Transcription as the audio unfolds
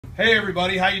Hey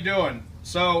everybody, how you doing?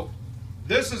 So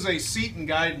this is a seat and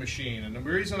guide machine, and the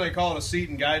reason I call it a seat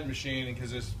and guide machine is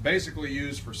because it's basically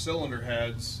used for cylinder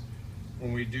heads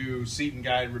when we do seat and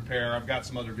guide repair. I've got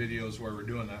some other videos where we're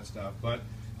doing that stuff, but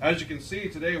as you can see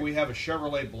today we have a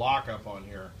Chevrolet block up on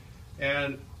here,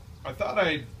 and I thought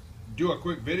I'd do a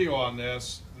quick video on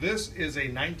this. This is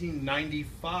a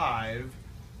 1995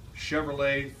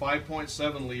 Chevrolet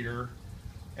 5.7 liter,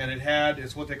 and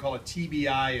it's what they call a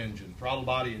TBI engine, throttle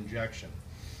body injection.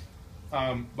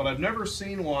 But I've never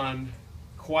seen one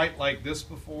quite like this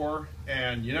before,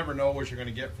 and you never know what you're going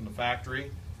to get from the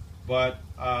factory. But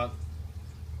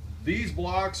these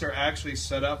blocks are actually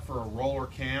set up for a roller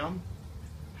cam.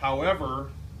 However,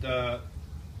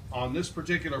 on this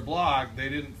particular block, they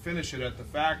didn't finish it at the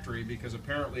factory because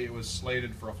apparently it was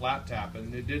slated for a flat tappet,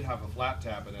 and it did have a flat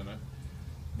tappet in it.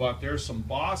 But there's some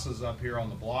bosses up here on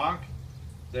the block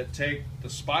that take the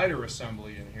spider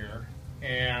assembly in here,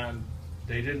 and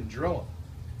they didn't drill them.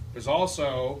 There's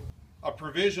also a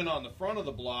provision on the front of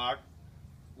the block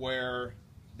where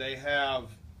they have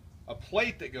a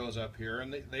plate that goes up here,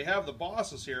 and they have the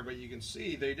bosses here, but you can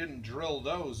see they didn't drill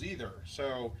those either.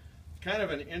 So kind of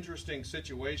an interesting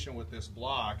situation with this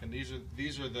block, and these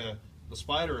are the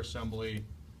spider assembly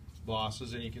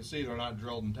bosses, and you can see they're not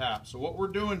drilled and tapped. So what we're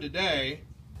doing today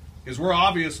is we're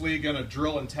obviously going to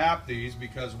drill and tap these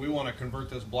because we want to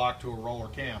convert this block to a roller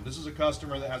cam. This is a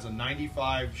customer that has a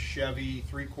 95 Chevy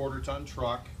 3/4 ton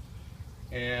truck,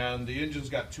 and the engine's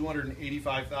got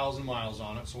 285,000 miles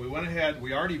on it. So we went ahead,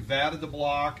 we already vatted the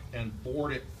block and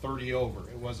bored it 30 over.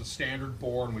 It was a standard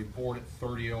bore, and we bored it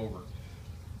 30 over.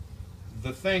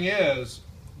 The thing is,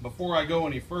 before I go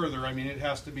any further, I mean, it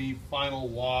has to be final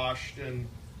washed, and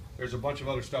there's a bunch of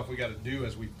other stuff we got to do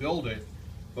as we build it.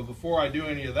 But before I do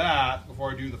any of that, before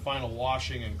I do the final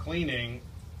washing and cleaning,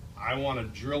 I want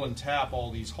to drill and tap all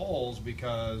these holes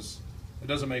because it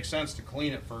doesn't make sense to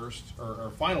clean it first or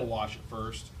final wash it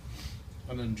first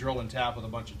and then drill and tap with a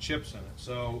bunch of chips in it.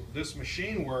 So this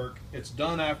machine work, it's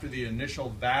done after the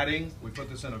initial vatting. We put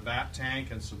this in a vat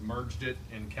tank and submerged it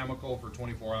in chemical for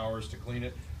 24 hours to clean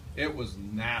it. It was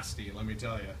nasty, let me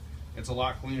tell you. It's a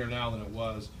lot cleaner now than it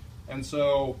was. And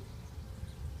so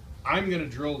I'm going to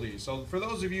drill these. So for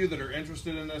those of you that are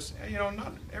interested in this, you know,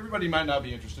 not everybody might not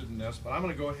be interested in this, but I'm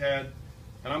going to go ahead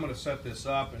and I'm going to set this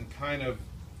up and kind of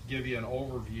give you an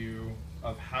overview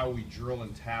of how we drill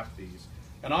and tap these.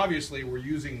 And obviously we're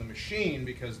using the machine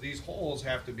because these holes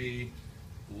have to be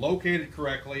located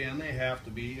correctly, and it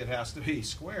has to be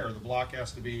square. The block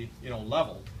has to be, you know,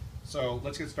 leveled. So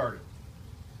let's get started.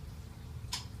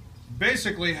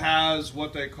 Basically has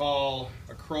what they call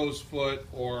a crow's foot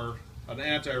or an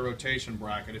anti-rotation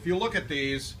bracket. If you look at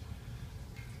these,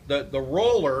 the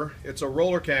roller, it's a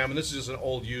roller cam, and this is just an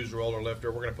old used roller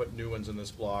lifter. We're going to put new ones in this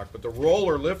block, but the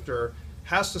roller lifter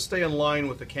has to stay in line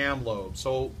with the cam lobe.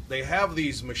 So they have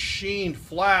these machined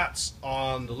flats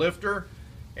on the lifter,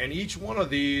 and each one of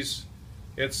these,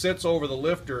 it sits over the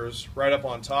lifters right up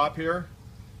on top here,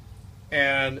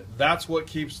 and that's what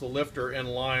keeps the lifter in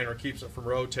line or keeps it from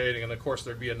rotating. And of course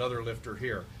there'd be another lifter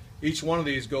here. Each one of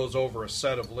these goes over a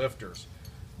set of lifters.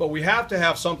 But we have to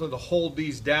have something to hold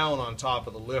these down on top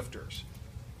of the lifters.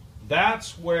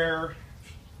 That's where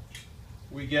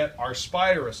we get our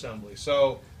spider assembly.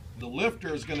 So the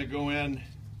lifter is going to go in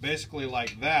basically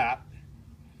like that.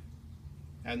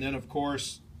 And then of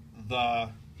course I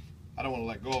don't want to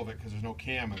let go of it because there's no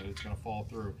cam in it, it's going to fall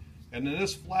through. And then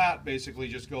this flat basically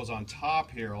just goes on top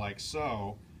here like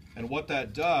so. And what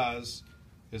that does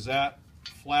is that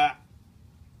flat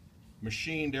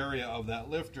machined area of that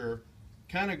lifter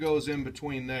kind of goes in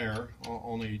between there,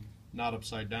 only not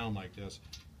upside down like this.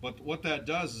 But what that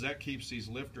does is that keeps these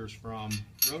lifters from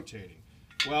rotating.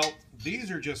 Well, these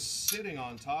are just sitting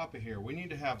on top of here. We need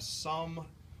to have some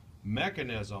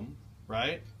mechanism,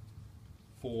 right,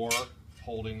 for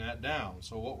holding that down.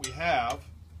 So what we have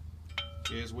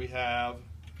is we have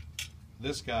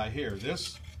this guy here.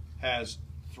 This has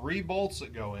 3 bolts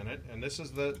that go in it, and this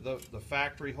is the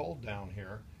factory hold down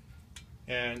here.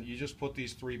 And you just put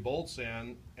these 3 bolts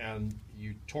in and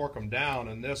you torque them down,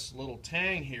 and this little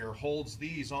tang here holds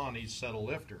these on each set of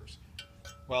lifters.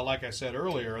 Well, like I said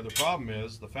earlier, the problem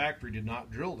is the factory did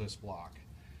not drill this block.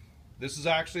 This is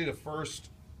actually the first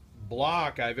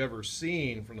block I've ever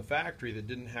seen from the factory that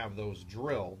didn't have those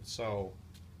drilled. So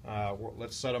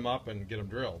let's set them up and get them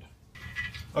drilled.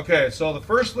 Okay, so the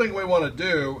first thing we want to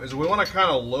do is we want to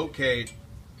kind of locate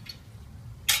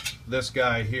this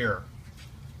guy here.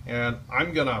 And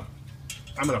I'm gonna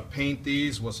paint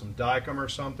these with some Dykem or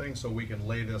something so we can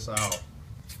lay this out.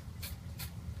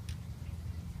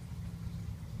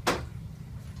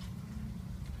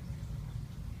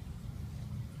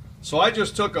 So I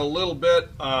just took a little bit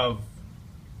of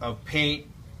paint.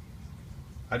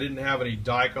 I didn't have any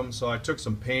Dykem, so I took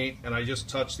some paint and I just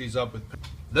touched these up with paint.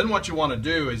 Then what you want to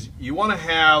do is you want to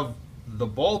have the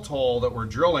bolt hole that we're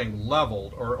drilling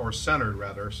leveled, or centered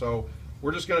rather. So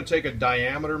we're just going to take a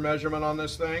diameter measurement on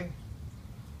this thing,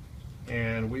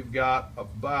 and we've got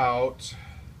about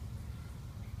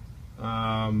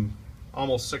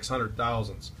almost 600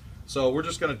 thousandths. So we're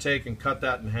just going to take and cut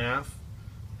that in half,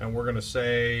 and we're going to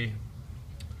say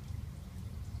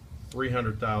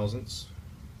 300 thousandths,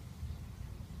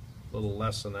 a little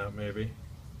less than that maybe,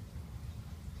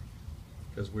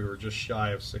 because we were just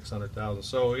shy of 600 thousandths.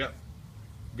 So we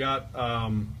got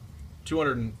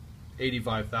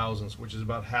 285 thousandths, which is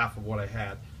about half of what I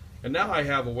had. And now I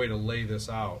have a way to lay this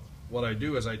out. What I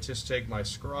do is I just take my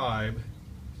scribe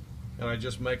and I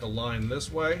just make a line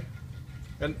this way.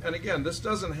 And again, this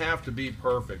doesn't have to be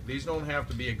perfect. These don't have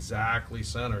to be exactly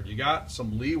centered. You got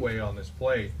some leeway on this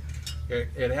plate.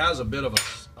 It has a bit of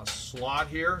a slot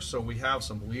here, so we have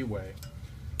some leeway.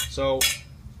 So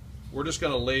we're just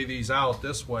going to lay these out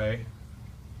this way,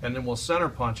 and then we'll center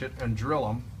punch it and drill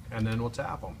them, and then we'll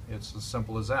tap them. It's as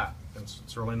simple as that.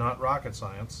 It's really not rocket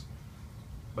science,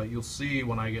 but you'll see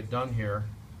when I get done here,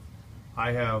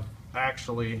 I have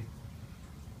actually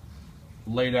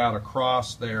laid out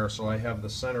across there, so I have the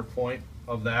center point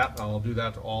of that. I'll do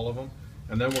that to all of them,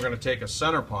 and then we're going to take a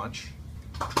center punch.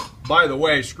 By the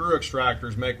way, screw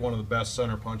extractors make one of the best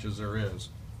center punches there is.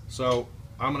 So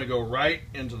I'm going to go right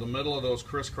into the middle of those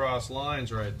crisscross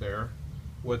lines right there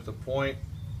with the point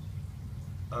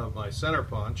of my center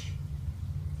punch,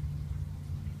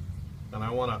 and I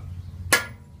want to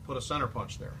put a center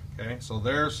punch there. Okay, so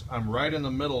I'm right in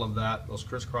the middle of those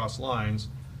crisscross lines,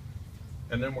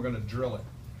 and then we're going to drill it.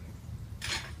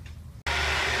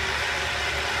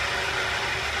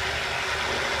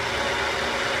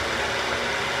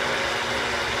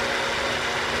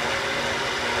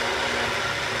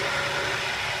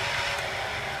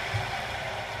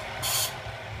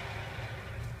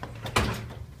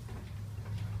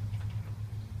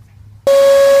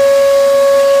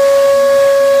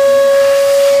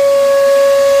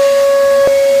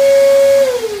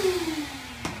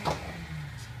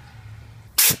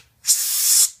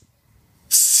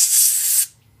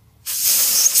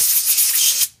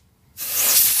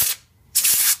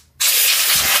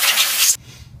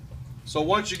 So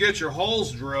once you get your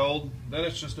holes drilled, then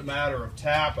it's just a matter of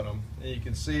tapping them. And you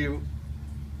can see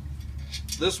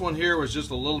this one here was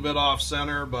just a little bit off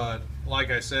center, but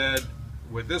like I said,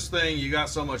 with this thing you got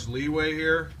so much leeway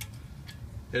here,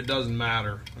 it doesn't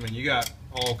matter. I mean, you got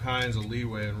all kinds of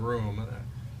leeway and room.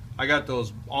 I got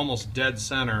those almost dead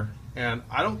center, and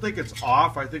I don't think it's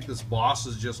off. I think this boss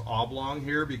is just oblong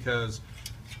here, because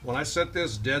when I set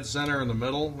this dead center in the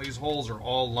middle, these holes are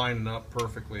all lining up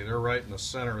perfectly. They're right in the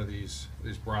center of these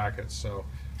brackets, so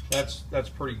that's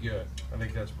pretty good. I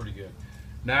think that's pretty good.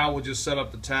 Now we'll just set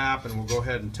up the tap, and we'll go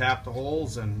ahead and tap the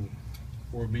holes, and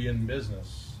we'll be in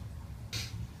business.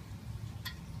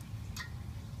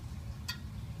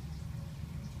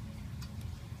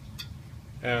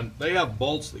 And they have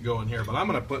bolts that go in here, but I'm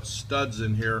going to put studs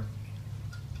in here.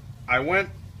 I went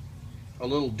a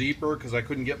little deeper because I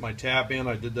couldn't get my tap in.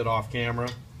 I did that off camera.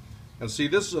 And see,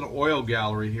 this is an oil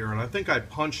gallery here, and I think I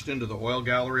punched into the oil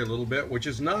gallery a little bit, which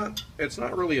is it's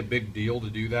not really a big deal to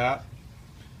do that.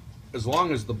 As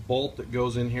long as the bolt that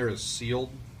goes in here is sealed,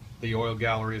 the oil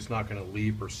gallery is not going to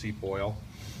leak or seep oil.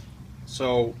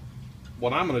 So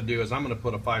what I'm going to do is I'm going to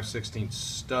put a 5/16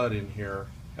 stud in here,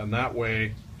 and that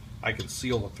way I can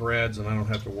seal the threads and I don't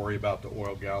have to worry about the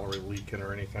oil gallery leaking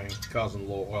or anything, causing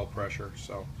low oil pressure.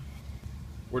 So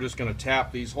we're just going to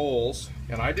tap these holes,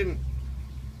 and I didn't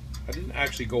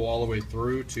actually go all the way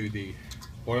through to the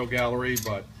oil gallery,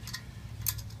 but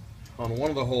on one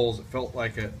of the holes it felt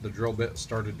like the drill bit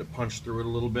started to punch through it a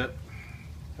little bit,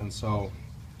 and so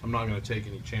I'm not going to take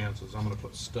any chances. I'm going to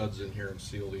put studs in here and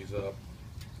seal these up.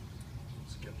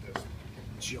 Let's get this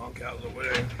junk out of the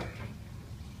way.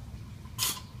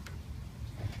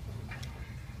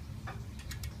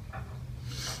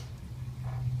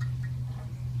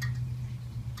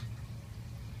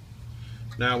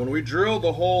 Now when we drill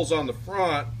the holes on the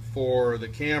front for the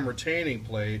cam retaining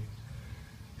plate,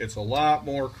 it's a lot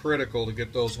more critical to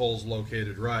get those holes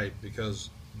located right, because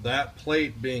that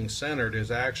plate being centered is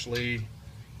actually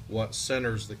what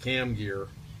centers the cam gear.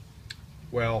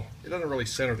 Well, it doesn't really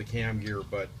center the cam gear,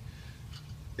 but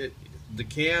the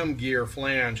cam gear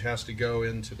flange has to go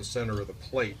into the center of the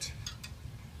plate,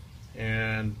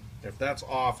 and if that's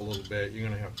off a little bit, you're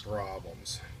going to have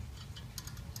problems.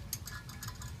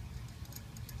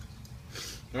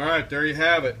 Alright, there you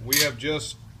have it. We have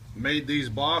just made these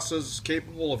bosses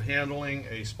capable of handling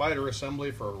a spider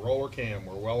assembly for a roller cam.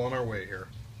 We're well on our way here.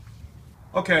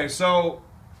 Okay, so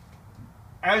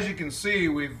as you can see,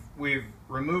 we've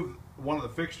removed one of the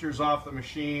fixtures off the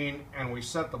machine and we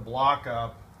set the block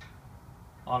up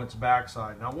on its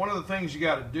backside. Now, one of the things you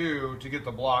got to do to get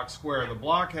the block square, the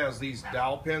block has these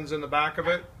dowel pins in the back of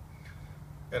it,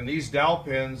 and these dowel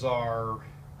pins are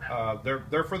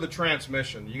they're for the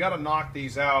transmission. You got to knock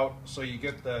these out so you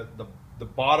get the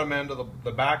bottom end of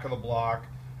the back of the block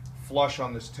flush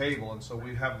on this table, and so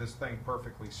we have this thing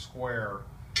perfectly square.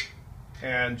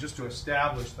 And just to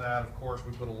establish that, of course,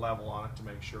 we put a level on it to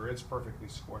make sure it's perfectly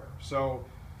square. So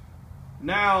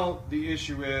now the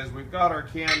issue is we've got our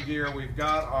cam gear, we've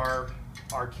got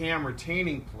our cam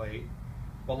retaining plate,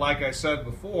 but like I said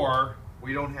before,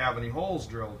 we don't have any holes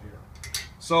drilled here.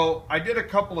 So I did a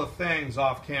couple of things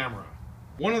off camera.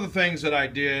 One of the things that I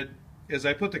did is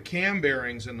I put the cam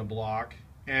bearings in the block,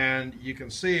 and you can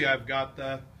see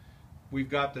we've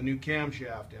got the new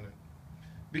camshaft in it.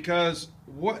 Because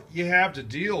what you have to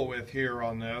deal with here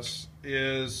on this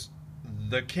is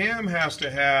the cam has to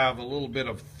have a little bit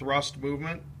of thrust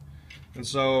movement, and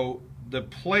so the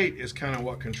plate is kind of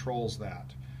what controls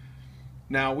that.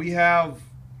 Now we have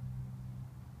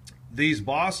these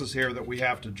bosses here that we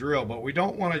have to drill, but we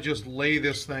don't want to just lay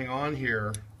this thing on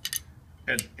here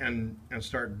and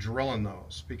start drilling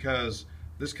those, because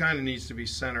this kind of needs to be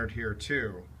centered here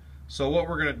too. So what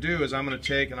we're going to do is I'm going to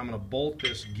take and I'm going to bolt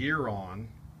this gear on.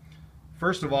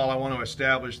 First of all, I want to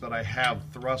establish that I have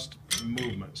thrust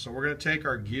movement. So we're going to take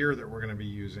our gear that we're going to be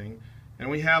using, and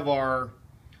we have our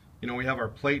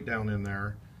plate down in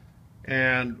there,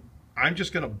 and I'm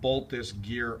just going to bolt this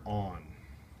gear on.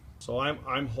 So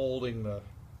I'm holding the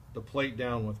plate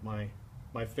down with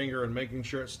my finger and making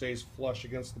sure it stays flush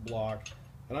against the block,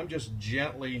 and I'm just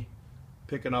gently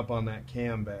picking up on that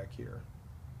cam back here,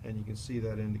 and you can see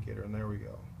that indicator, and there we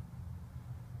go.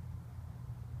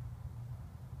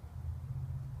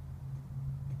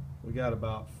 We got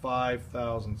about 5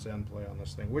 thousandths end play on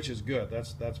this thing, which is good.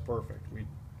 That's perfect.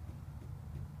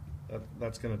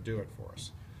 That's going to do it for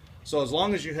us. So as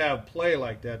long as you have play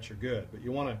like that, you're good. But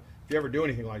you want to, if you ever do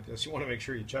anything like this, you want to make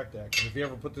sure you check that. Because if you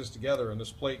ever put this together and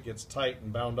this plate gets tight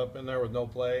and bound up in there with no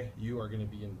play, you are going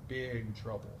to be in big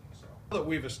trouble. So now that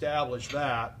we've established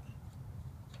that,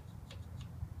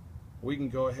 we can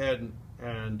go ahead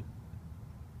and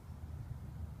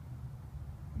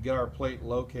get our plate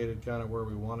located kind of where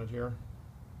we want it here.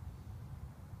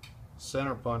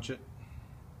 Center punch it,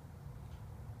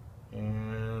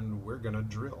 and we're going to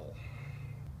drill.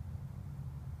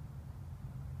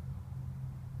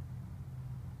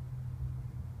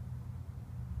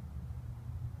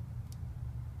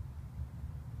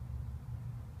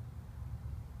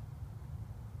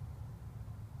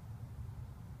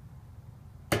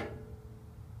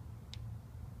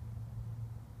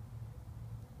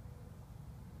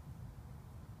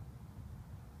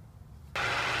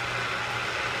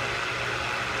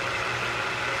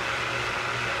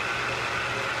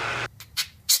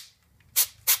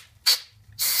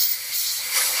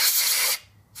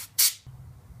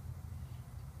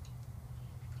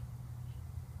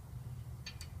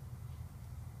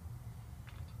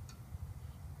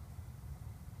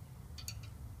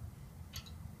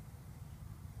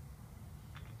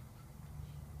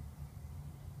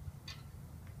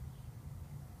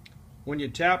 When you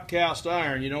tap cast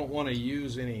iron, you don't want to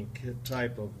use any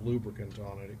type of lubricant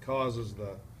on it. It causes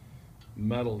the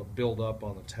metal to build up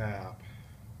on the tap.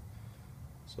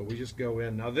 So we just go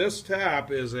in. Now this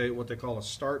tap is what they call a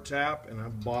start tap, and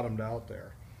I've bottomed out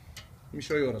there. Let me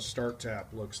show you what a start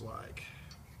tap looks like.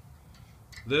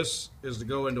 This is to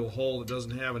go into a hole that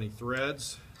doesn't have any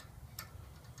threads,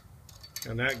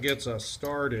 and that gets us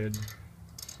started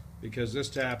because this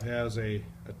tap has a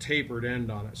tapered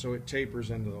end on it, so it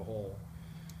tapers into the hole.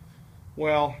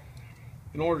 Well,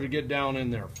 in order to get down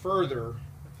in there further,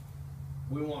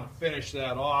 we want to finish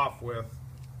that off with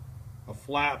a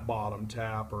flat bottom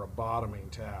tap or a bottoming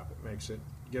tap. It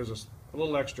gives us a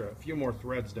little extra, a few more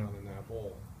threads down in that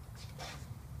hole.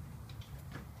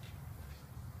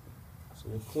 So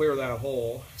we'll clear that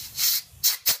hole,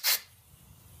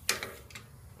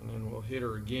 and then we'll hit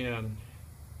her again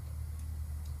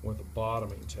with a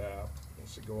bottoming tap.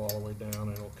 This will go all the way down,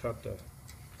 and it'll cut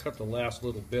the last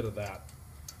little bit of that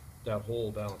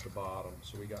hole down at the bottom.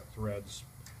 So we got threads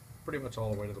pretty much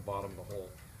all the way to the bottom of the hole.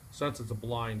 Since it's a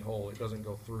blind hole, it doesn't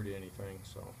go through to anything.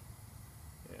 So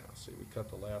yeah, see, we cut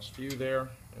the last few there,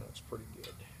 and it's pretty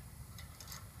good.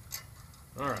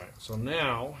 All right, so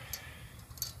now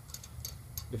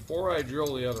before I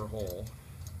drill the other hole,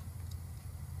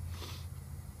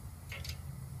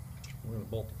 we're going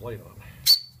to bolt the plate on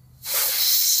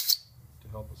to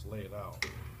help us lay it out.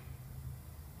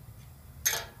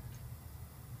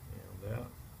 And that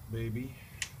baby.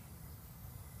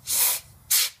 So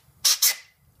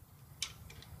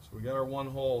we got our one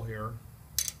hole here.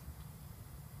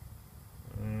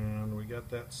 And we got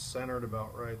that centered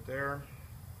about right there.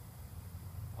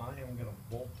 I am going to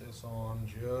bolt this on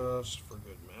just for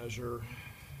good measure.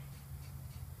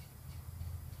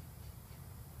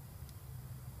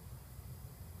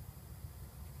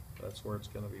 That's where it's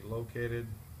going to be located.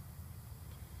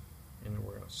 And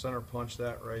we're going to center punch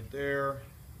that right there.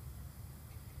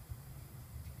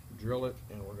 Drill it,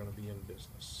 and we're going to be in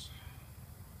business.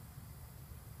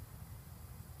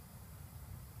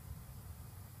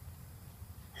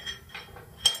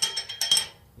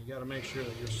 You got to make sure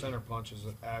that your center punch is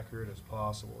as accurate as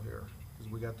possible here,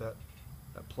 because we got that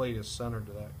plate is centered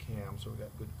to that cam, so we got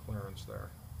good clearance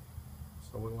there.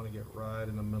 So we want to get right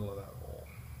in the middle of that hole,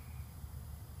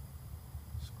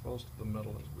 as close to the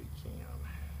middle as we can.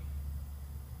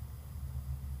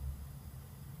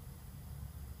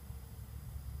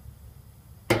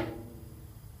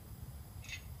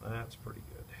 That's pretty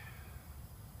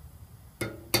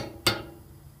good.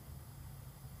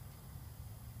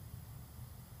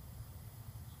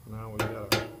 So now we've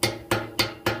got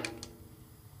a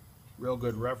real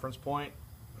good reference point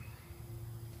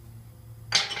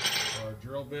for our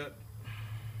drill bit.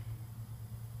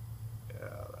 Yeah,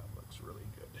 that looks really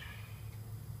good.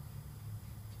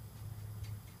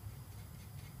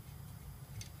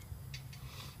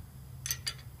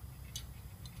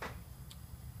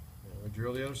 And we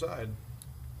drill the other side.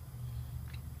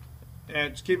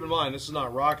 And just keep in mind, this is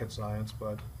not rocket science,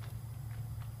 but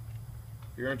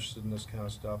if you're interested in this kind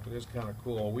of stuff, it is kind of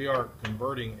cool. We are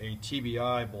converting a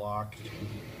TBI block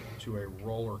to a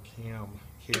roller cam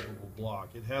capable block.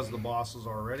 It has the bosses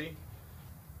already,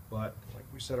 but like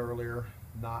we said earlier,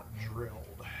 not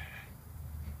drilled.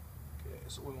 Okay,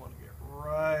 so we want to get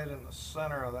right in the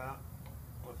center of that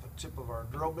with the tip of our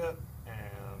drill bit,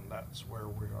 and that's where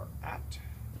we are at.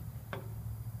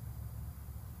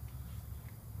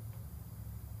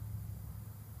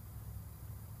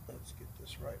 Let's get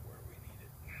this right where we need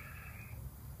it.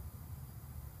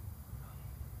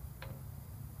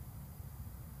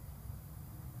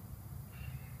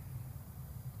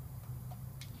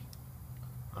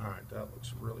 All right, that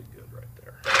looks really good right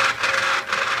there.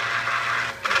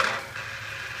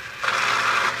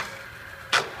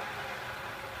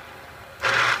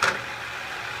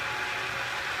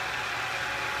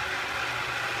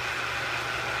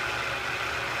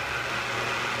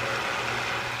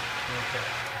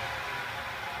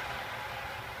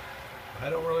 I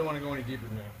don't really want to go any deeper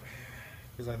than that,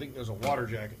 because I think there's a water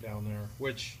jacket down there,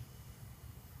 which,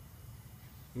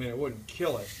 I mean, it wouldn't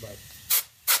kill it, but it'd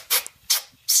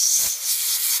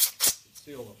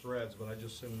seal the threads, but I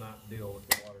just assume not deal with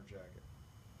the water jacket.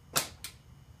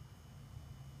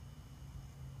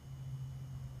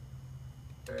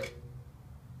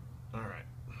 All right.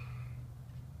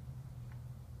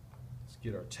 Let's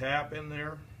get our tap in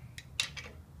there.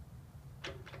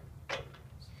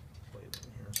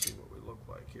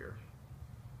 Here.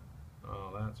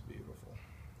 Oh, that's beautiful.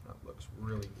 That looks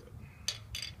really good.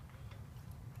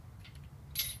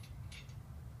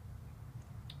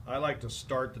 I like to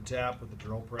start the tap with the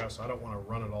drill press. I don't want to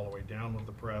run it all the way down with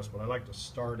the press, but I like to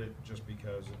start it just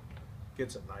because it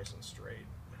gets it nice and straight.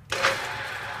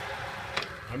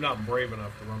 I'm not brave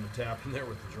enough to run the tap in there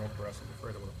with the drill press. I'm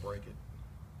afraid I'm going to break it.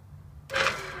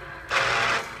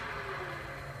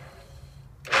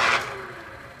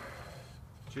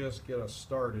 Just get us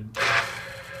started.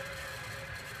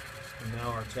 And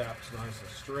now our tap's nice and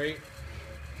straight.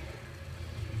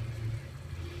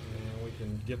 And we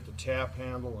can get the tap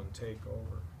handle and take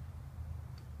over.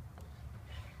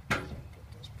 Get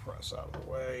this press out of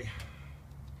the way.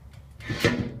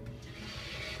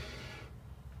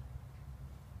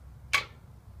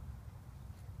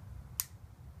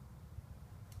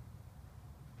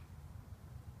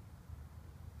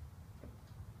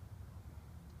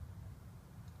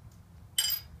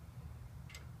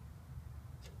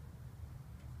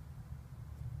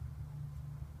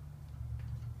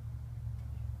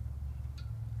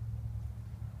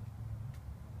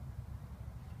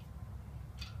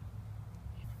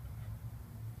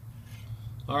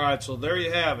 Alright, so there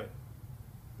you have it.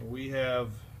 We have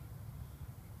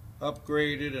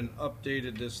upgraded and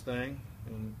updated this thing,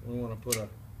 and we want to put a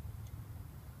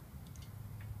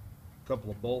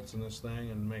couple of bolts in this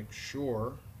thing and make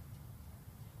sure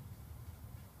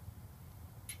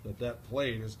that that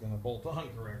plate is going to bolt on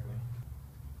correctly.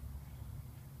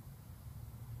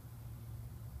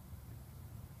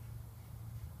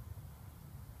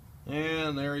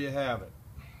 And there you have it.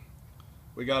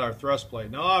 We got our thrust plate.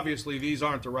 Now obviously these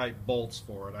aren't the right bolts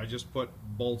for it. I just put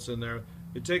bolts in there.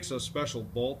 It takes a special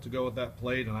bolt to go with that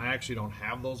plate, and I actually don't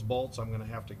have those bolts. I'm going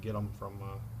to have to get them from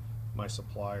my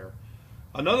supplier.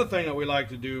 Another thing that we like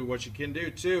to do, what you can do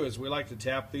too, is we like to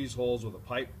tap these holes with a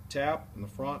pipe tap in the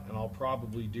front, and I'll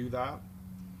probably do that.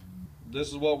 This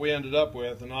is what we ended up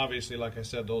with, and obviously, like I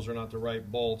said, those are not the right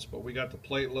bolts, but we got the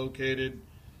plate located,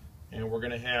 and we're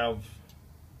going to have,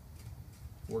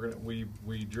 we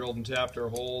drilled and tapped our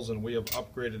holes, and we have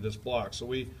upgraded this block. So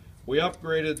we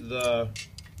upgraded the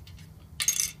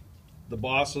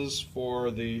bosses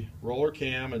for the roller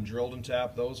cam and drilled and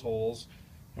tapped those holes,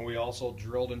 and we also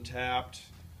drilled and tapped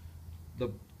the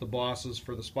bosses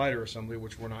for the spider assembly,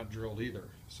 which were not drilled either.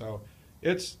 So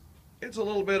it's a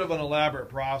little bit of an elaborate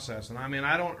process, and I mean,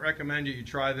 I don't recommend you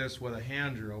try this with a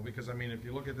hand drill, because I mean, if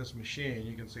you look at this machine,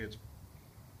 you can see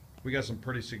we got some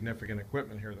pretty significant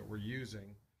equipment here that we're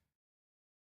using.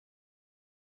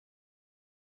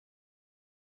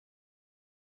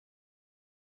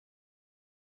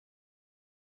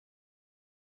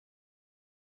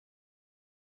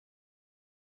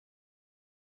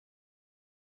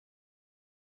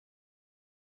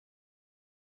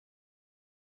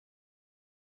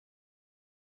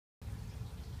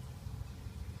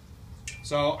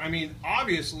 So, I mean,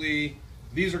 obviously,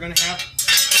 these are going to have...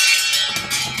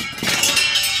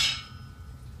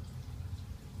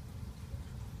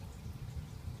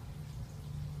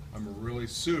 I'm really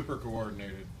super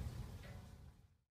coordinated.